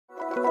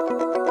Hi,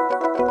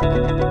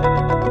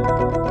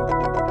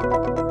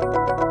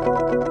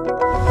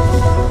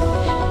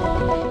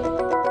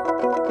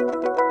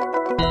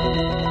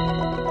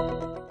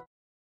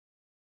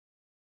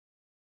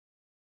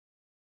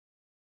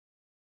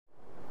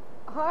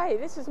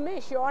 this is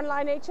Mich, your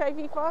online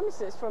HIV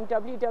pharmacist from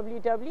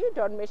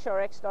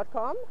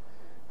www.michrx.com,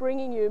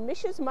 bringing you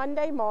Mich's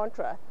Monday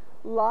Mantra,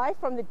 live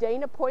from the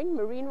Dana Point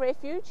Marine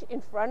Refuge in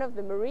front of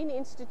the Marine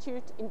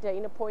Institute in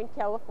Dana Point,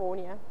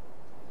 California.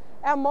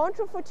 Our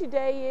mantra for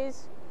today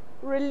is,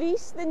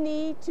 release the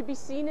need to be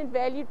seen and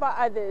valued by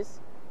others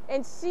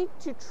and seek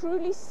to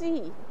truly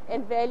see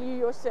and value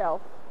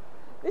yourself.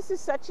 This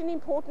is such an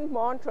important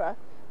mantra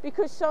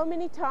because so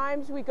many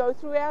times we go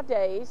through our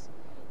days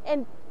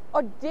and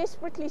are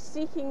desperately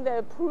seeking the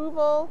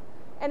approval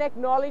and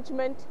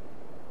acknowledgement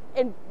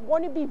and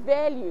want to be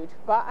valued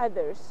by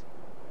others.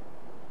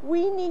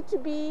 We need to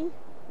be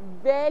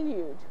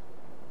valued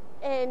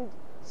and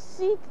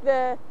seek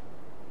the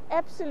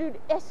absolute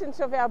essence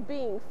of our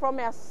being from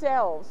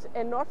ourselves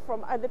and not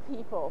from other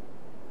people.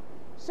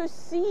 So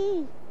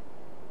see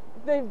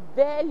the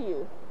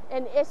value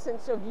and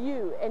essence of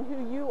you and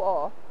who you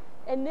are,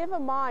 and never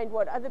mind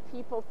what other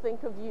people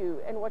think of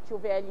you and what your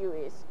value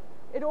is.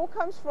 It all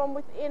comes from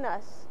within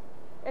us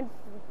and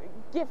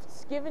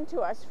gifts given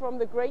to us from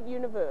the great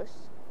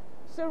universe.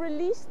 So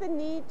release the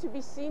need to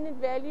be seen and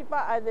valued by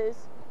others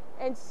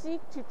and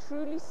seek to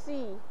truly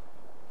see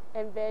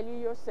and value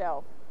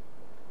yourself.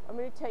 I'm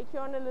going to take you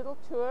on a little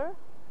tour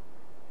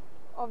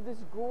of this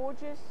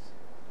gorgeous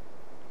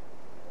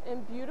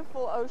and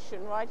beautiful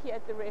ocean right here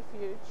at the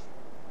refuge,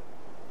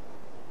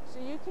 so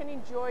you can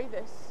enjoy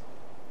this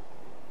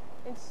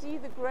and see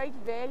the great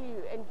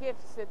value and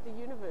gifts that the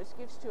universe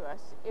gives to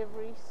us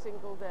every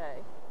single day.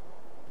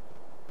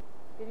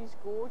 It is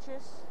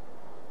gorgeous.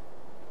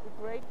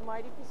 The great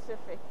mighty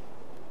Pacific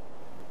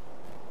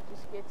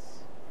just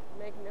gets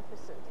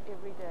magnificent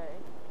every day.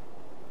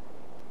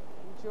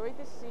 Enjoy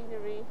the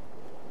scenery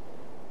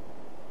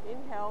in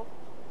health,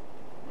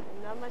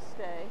 and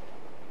namaste.